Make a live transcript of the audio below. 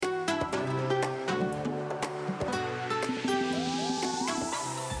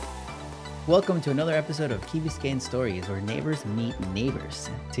Welcome to another episode of Key Biscayne Stories, where neighbors meet neighbors.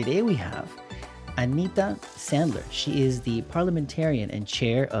 Today we have Anita Sandler. She is the parliamentarian and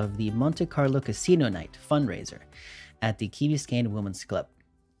chair of the Monte Carlo Casino Night fundraiser at the Key Biscayne Women's Club.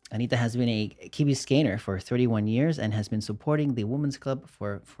 Anita has been a Key Biscayner for 31 years and has been supporting the Women's Club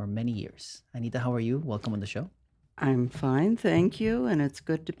for many years. Anita, how are you? Welcome on the show. I'm fine, thank you, and it's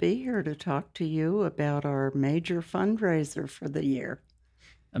good to be here to talk to you about our major fundraiser for the year.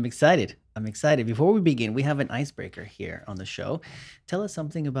 I'm excited. Before we begin, we have an icebreaker here on the show. Tell us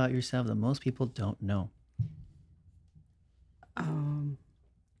something about yourself that most people don't know.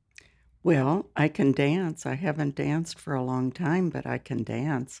 Well, I can dance. I haven't danced for a long time, but I can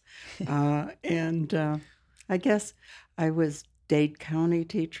dance. I guess I was Dade County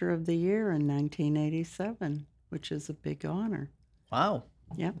Teacher of the Year in 1987, which is a big honor. Wow.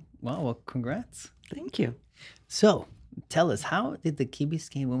 Yeah. Wow. Well, congrats. Thank you. So, tell us, how did the Key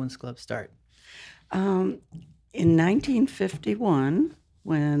Biscayne Women's Club start? In 1951,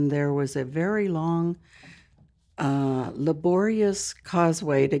 when there was a very long, laborious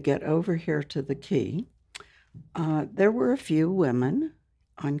causeway to get over here to the Key, there were a few women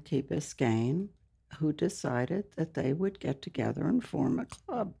on Key Biscayne who decided that they would get together and form a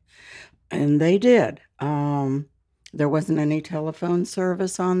club. And they did. There wasn't any telephone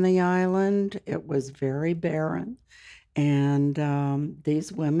service on the island. It was very barren. And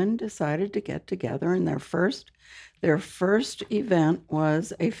these women decided to get together, and their first event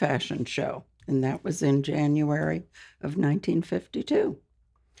was a fashion show, and that was in January of 1952.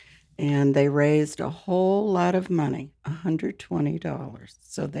 And they raised a whole lot of money, $120.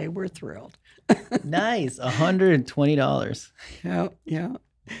 So they were thrilled. Nice, $120. Yeah.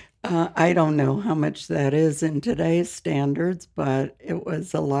 I don't know how much that is in today's standards, but it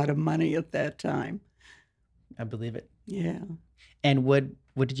was a lot of money at that time. I believe it. Yeah. And what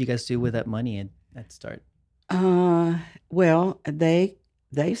did you guys do with that money at start? Well, they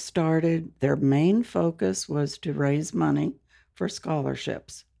started, their main focus was to raise money for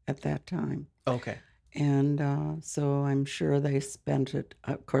scholarships at that time. Okay. And so I'm sure they spent it.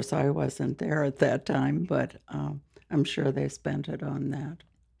 Of course, I wasn't there at that time, but I'm sure they spent it on that.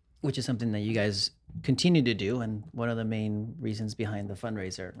 Which is something that you guys continue to do, and one of the main reasons behind the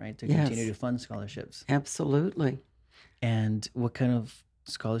fundraiser, right? To Yes. continue to fund scholarships. Absolutely. And what kind of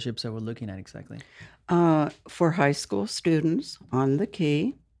scholarships are we looking at exactly? For high school students on the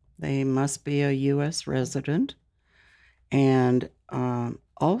Key, they must be a U.S. resident. And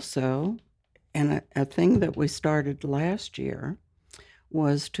also, and a thing that we started last year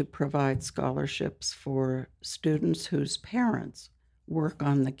was to provide scholarships for students whose parents work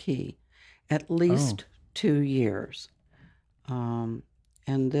on the Key at least 2 years. And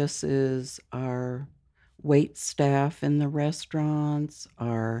this is our wait staff in the restaurants,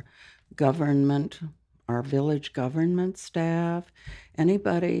 our government, our village government staff,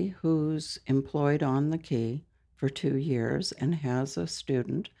 anybody who's employed on the Key for 2 years and has a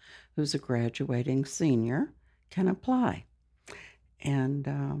student who's a graduating senior can apply.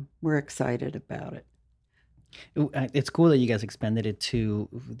 And we're excited about it. It's cool that you guys expanded it to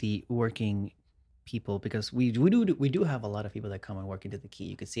the working people, because we do have a lot of people that come and work into the Key.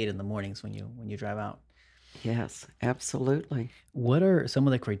 You can see it in the mornings when you drive out. Yes, absolutely. What are some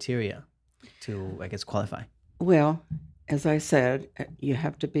of the criteria to, I guess, qualify? Well, as I said, you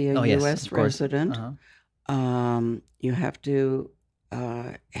have to be a Yes, U.S. of course. resident. Uh-huh. You have to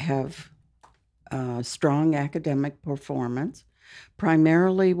have strong academic performance.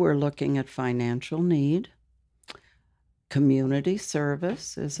 Primarily, we're looking at financial need. Community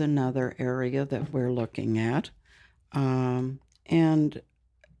service is another area that we're looking at. And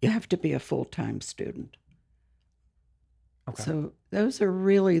you have to be a full-time student. Okay. So those are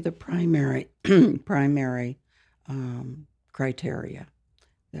really the primary criteria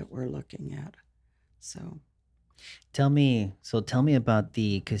that we're looking at. So Tell me about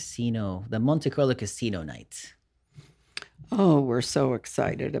the casino, the Monte Carlo Casino Night. we're so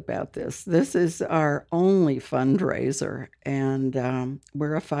excited about this. This is our only fundraiser, and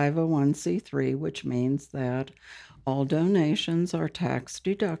we're a 501c3, which means that all donations are tax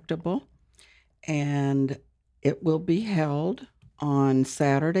deductible, and it will be held on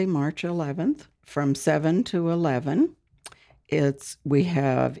Saturday, March 11th from 7 to 11. We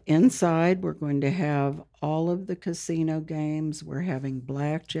have inside, we're going to have all of the casino games. We're having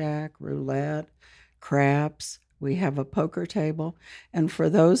blackjack, roulette, craps. We have a poker table. And for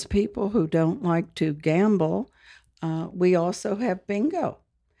those people who don't like to gamble, we also have bingo.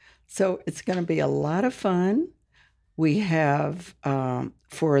 So it's going to be a lot of fun. We have,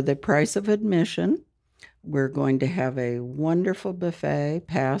 for the price of admission, We're going to have a wonderful buffet,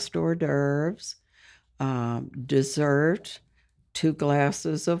 past hors d'oeuvres, dessert, 2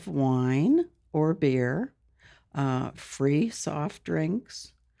 glasses of wine or beer, free soft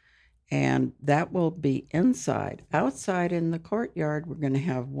drinks, and that will be inside. Outside in the courtyard, we're going to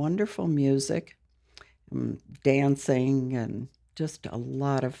have wonderful music, dancing, and just a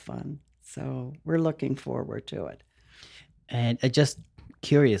lot of fun. So we're looking forward to it. And just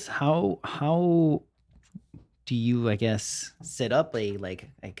curious, how do you, I guess, set up a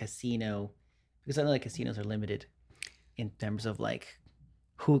casino? Because I know like casinos are limited in terms of like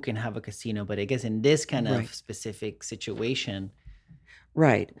who can have a casino, but I guess in this kind Right. of specific situation,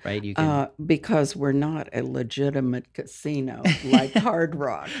 Right. right? You can. Because we're not a legitimate casino like Hard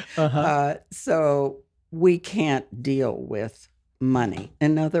Rock. Uh-huh. So we can't deal with money.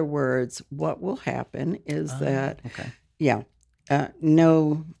 In other words, what will happen is that, Okay. yeah,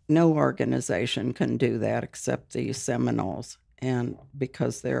 no organization can do that except the Seminoles, and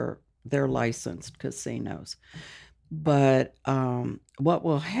because they're licensed casinos. But what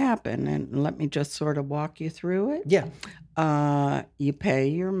will happen, and let me just sort of walk you through it. Yeah. You pay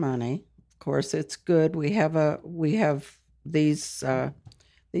your money. Of course, it's good. We have these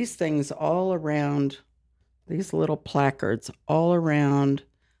things all around, these little placards all around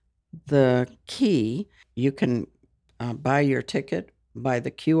the key. You can buy your ticket by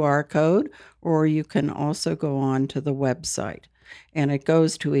the QR code, or you can also go on to the website, and it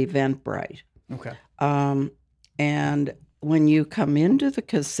goes to Eventbrite. Okay. And when you come into the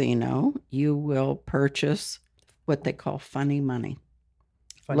casino, you will purchase what they call funny money.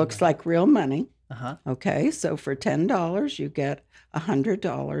 Looks like real money. Uh-huh. Okay, so for $10, you get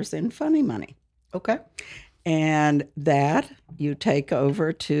 $100 in funny money. Okay. And that you take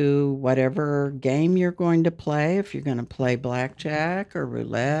over to whatever game you're going to play. If you're going to play blackjack or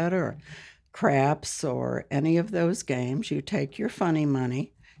roulette or craps or any of those games, you take your funny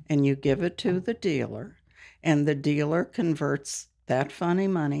money and you give it to the dealer, and the dealer converts that funny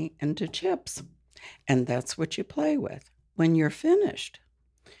money into chips, and that's what you play with. When you're finished,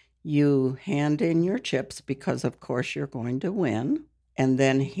 you hand in your chips because, of course, you're going to win, and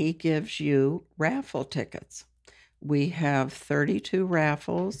then he gives you raffle tickets. We have 32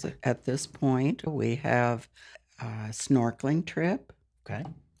 raffles at this point. We have a snorkeling trip. Okay.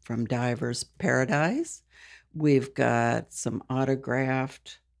 From Divers Paradise. We've got some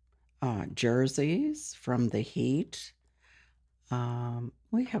autographed jerseys from the Heat.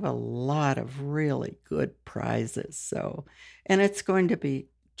 We have a lot of really good prizes. So, and it's going to be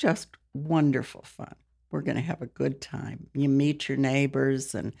just wonderful fun. We're going to have a good time. You meet your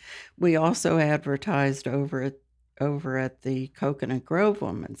neighbors, and we also advertised over at the Coconut Grove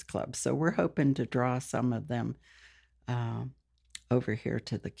Women's Club. So we're hoping to draw some of them over here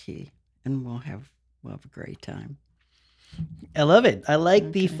to the Key, and we'll have a great time. I love it. I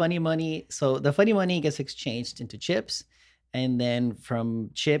like the funny money. So the funny money gets exchanged into chips, and then from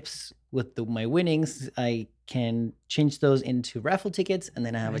chips with my winnings, I can change those into raffle tickets, and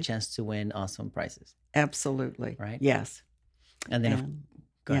then I have a chance to win awesome prizes. Absolutely. Right. Yes. And then,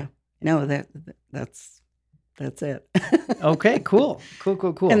 go ahead. No, that's it. Okay, cool.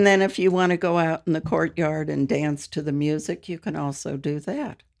 And then if you want to go out in the courtyard and dance to the music, you can also do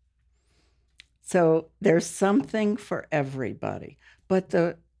that. So there's something for everybody. But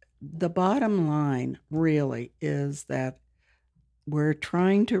the bottom line really is that we're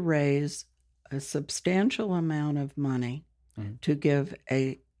trying to raise a substantial amount of money to give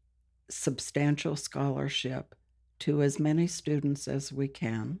a substantial scholarship to as many students as we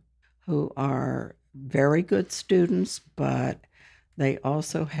can who are very good students, but they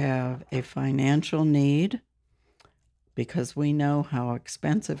also have a financial need, because we know how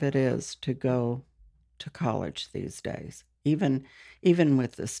expensive it is to go to college these days, even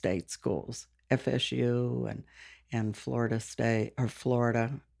with the state schools, FSU and Florida State or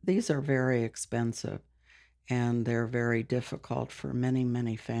Florida. These are very expensive, and they're very difficult for many,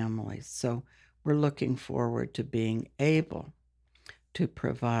 many families. So we're looking forward to being able to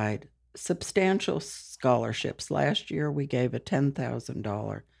provide substantial scholarships. Last year, we gave a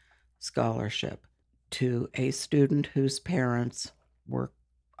 $10,000 scholarship to a student whose parents work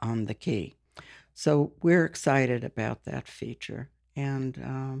on the Key. So we're excited about that feature.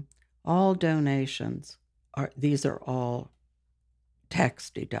 And all donations these are all tax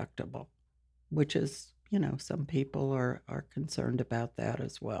deductible, which is, some people are concerned about that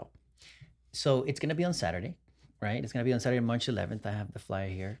as well. So it's going to be on Saturday, right? It's going to be on Saturday, March 11th. I have the flyer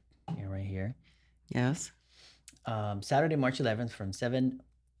here, right here. Yes. Saturday, March 11th from 7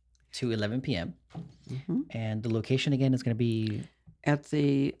 to 11 p.m. And the location again is going to be at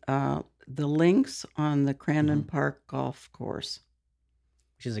the the links on the Crandon Mhm. Park Golf Course,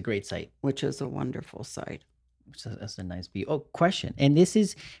 Which is a great site. which is a wonderful site. That's a nice view. Oh, question. And this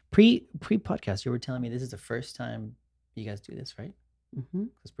is pre podcast. You were telling me this is the first time you guys do this, right? Mm-hmm.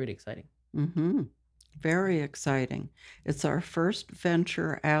 It's pretty exciting. Mm-hmm. Very exciting. It's our first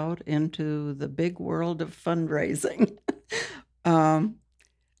venture out into the big world of fundraising. um,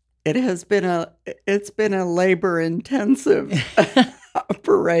 it's been a labor intensive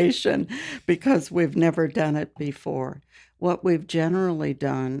operation because we've never done it before. What we've generally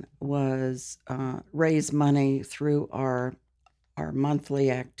done was raise money through our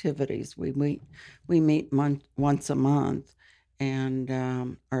monthly activities. We meet once a month, and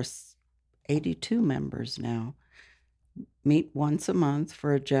our 82 members now meet once a month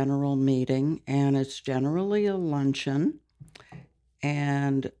for a general meeting, and it's generally a luncheon,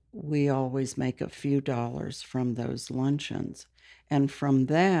 and we always make a few dollars from those luncheons. And from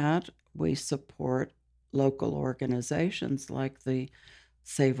that, we support local organizations like the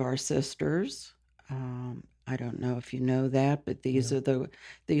Save Our Sisters. I don't know if you know that, but these are the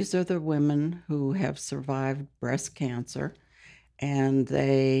women who have survived breast cancer, and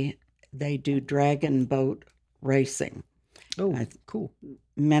they do dragon boat racing. Oh, cool.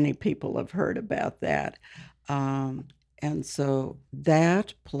 Many people have heard about that. And so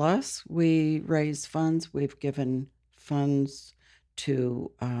that, plus we raise funds. We've given funds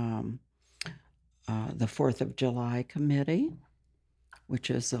to the 4th of July Committee, which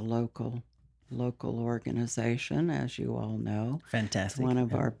is a local organization, as you all know. Fantastic. It's one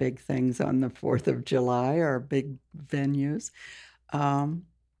of our big things on the 4th of July, our big venues.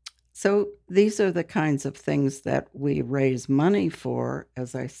 So these are the kinds of things that we raise money for.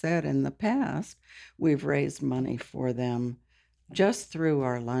 As I said in the past, we've raised money for them just through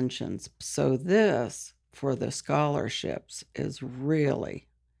our luncheons. So this, for the scholarships, is really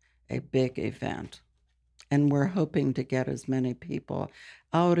a big event. And we're hoping to get as many people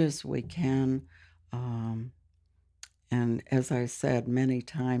out as we can. And as I said many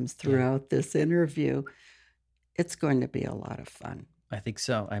times throughout this interview, it's going to be a lot of fun. I think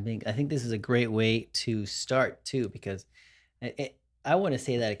so. I think this is a great way to start too, because I want to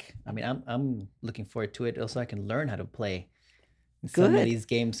say that I'm looking forward to it. Also, I can learn how to play some of these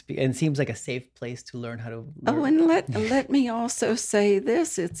games, and it seems like a safe place to learn how to. Oh, and let me also say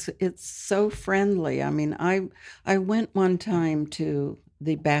this: it's so friendly. I mean, I went one time to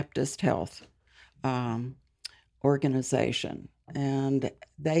the Baptist Health organization, and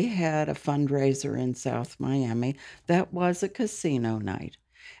they had a fundraiser in South Miami that was a casino night.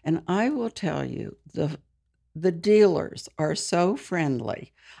 And I will tell you, the dealers are so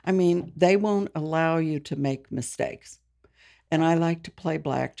friendly. I mean, they won't allow you to make mistakes. And I like to play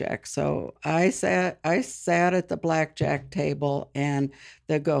blackjack. So I sat at the blackjack table, and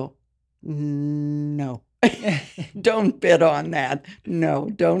they go, no. Don't bid on that. No,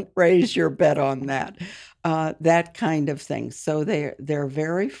 don't raise your bet on that. That kind of thing. So they're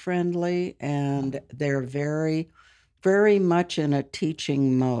very friendly, and they're very, very much in a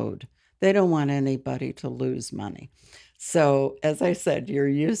teaching mode. They don't want anybody to lose money. So as I said, you're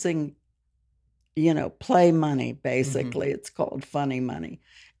using, play money, basically. Mm-hmm. It's called funny money.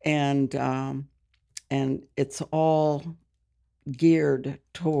 And it's all geared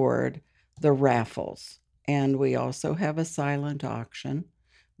toward the raffles. And we also have a silent auction.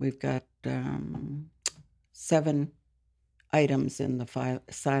 We've got 7 items in the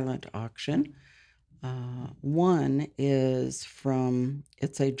silent auction. One is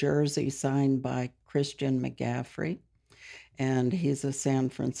it's a jersey signed by Christian McCaffrey, and he's a San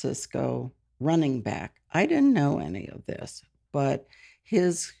Francisco running back. I didn't know any of this, but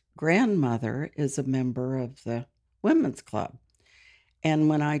his grandmother is a member of the women's club. And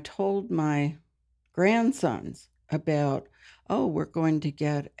when I told my grandsons about, we're going to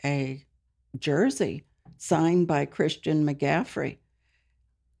get a jersey signed by Christian McCaffrey,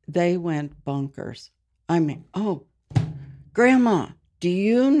 they went bonkers. I mean, Grandma, do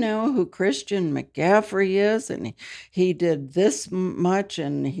you know who Christian McCaffrey is? And he did this much,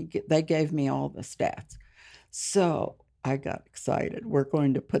 and they gave me all the stats. So I got excited. We're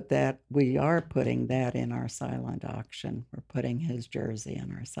going to we are putting that in our silent auction. We're putting his jersey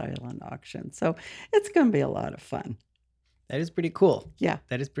in our silent auction. So it's going to be a lot of fun. That is pretty cool. Yeah.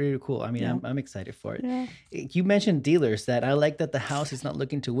 That is pretty cool. I mean, yeah. I'm excited for it. Yeah. You mentioned dealers. That I like that the house is not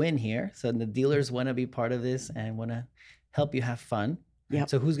looking to win here. So the dealers want to be part of this and want to help you have fun. Yeah.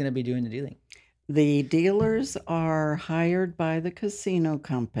 So who's going to be doing the dealing? The dealers are hired by the casino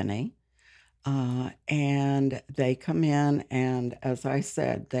company. And they come in, and as I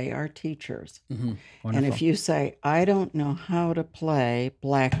said, they are teachers. Mm-hmm. And Wonderful. if you say, I don't know how to play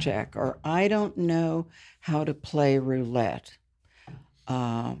blackjack, or I don't know how to play roulette,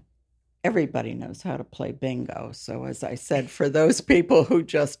 uh, everybody knows how to play bingo. So, as I said, for those people who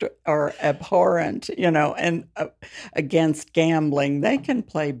just are abhorrent, and against gambling, they can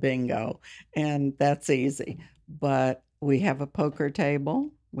play bingo, and that's easy. But we have a poker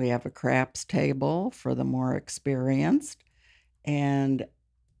table, we have a craps table for the more experienced, and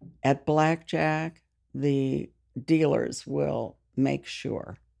at blackjack, the dealers will make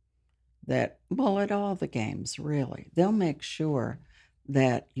sure that, well, at all the games, really, they'll make sure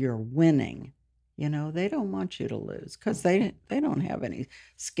that you're winning. They don't want you to lose because they don't have any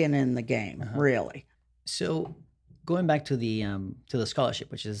skin in the game, really. So, going back to the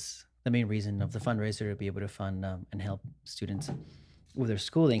scholarship, which is the main reason of the fundraiser to be able to fund and help students with their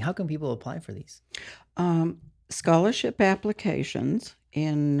schooling, how can people apply for these? Scholarship applications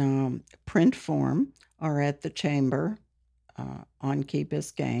in print form are at the Chamber on Key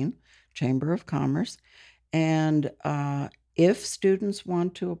Biscayne, Chamber of Commerce. And if students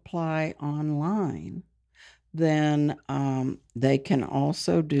want to apply online, then they can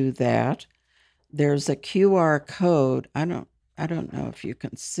also do that. There's a QR code. I don't know if you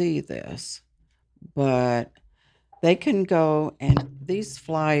can see this, but they can go, and these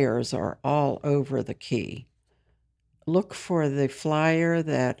flyers are all over the Key. Look for the flyer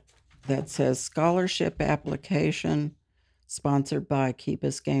that says scholarship application sponsored by Key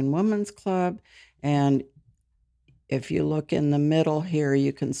Biscayne Women's Club. And if you look in the middle here,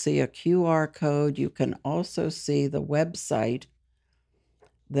 you can see a QR code. You can also see the website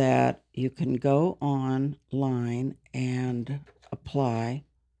that you can go online and apply.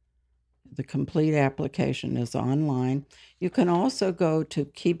 The complete application is online. You can also go to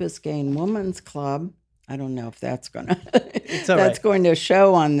Key Biscayne Women's Club. I don't know if that's going to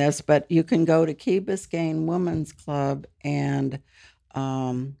show on this, but you can go to Key Biscayne Women's Club and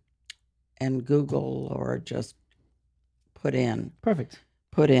Google, or just put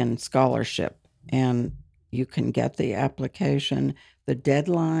in scholarship, and you can get the application. The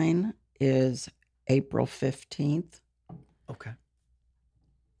deadline is April 15th. Okay.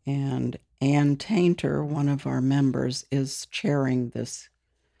 And Ann Tainter, one of our members, is chairing this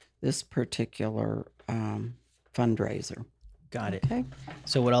particular fundraiser. Got it. Okay.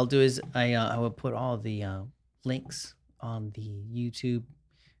 So what I'll do is I will put all the links on the YouTube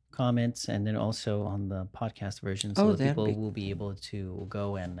comments, and then also on the podcast version, so that people will be able to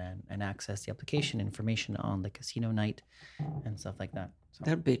go and access the application information on the casino night and stuff like that. So,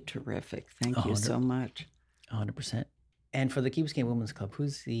 that'd be terrific. Thank you so much. 100%. And for the Key Biscayne Women's Club,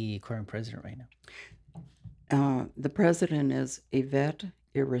 who's the current president right now? The president is Yvette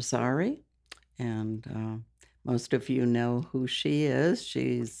Irizarry, and most of you know who she is.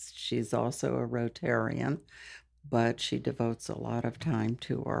 She's also a Rotarian, but she devotes a lot of time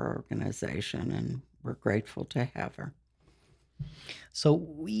to our organization, and we're grateful to have her. So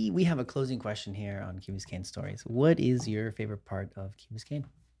we have a closing question here on Key Biscayne Stories. What is your favorite part of Key Biscayne?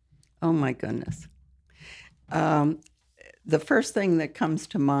 Oh my goodness. The first thing that comes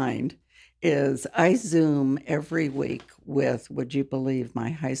to mind is I Zoom every week with, would you believe,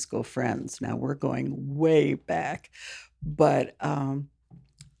 my high school friends. Now we're going way back, but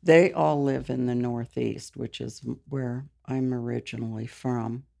they all live in the Northeast, which is where I'm originally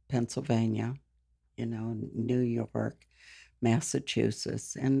from, Pennsylvania, New York,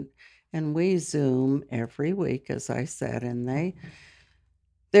 Massachusetts. And we Zoom every week, as I said, and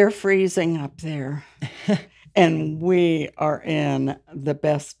they're freezing up there. And we are in the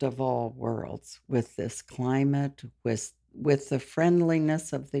best of all worlds with this climate, with the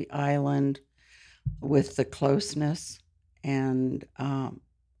friendliness of the island, with the closeness and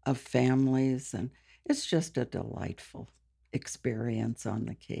of families. And it's just a delightful experience on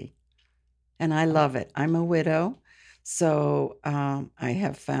the Key. And I love it. I'm a widow, so I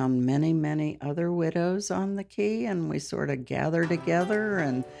have found many, many other widows on the Key, and we sort of gather together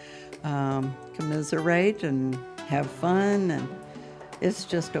and commiserate and have fun, and it's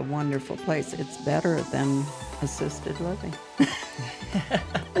just a wonderful place. It's better than assisted living.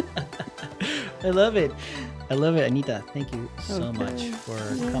 I love it. Anita, thank you so much for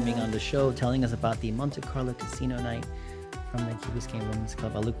coming on the show, telling us about the Monte Carlo Casino Night from the Key Biscayne Women's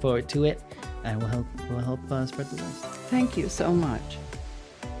Club. I look forward to it, and we'll help spread the word. Thank you so much.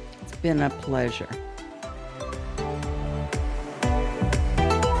 It's been a pleasure.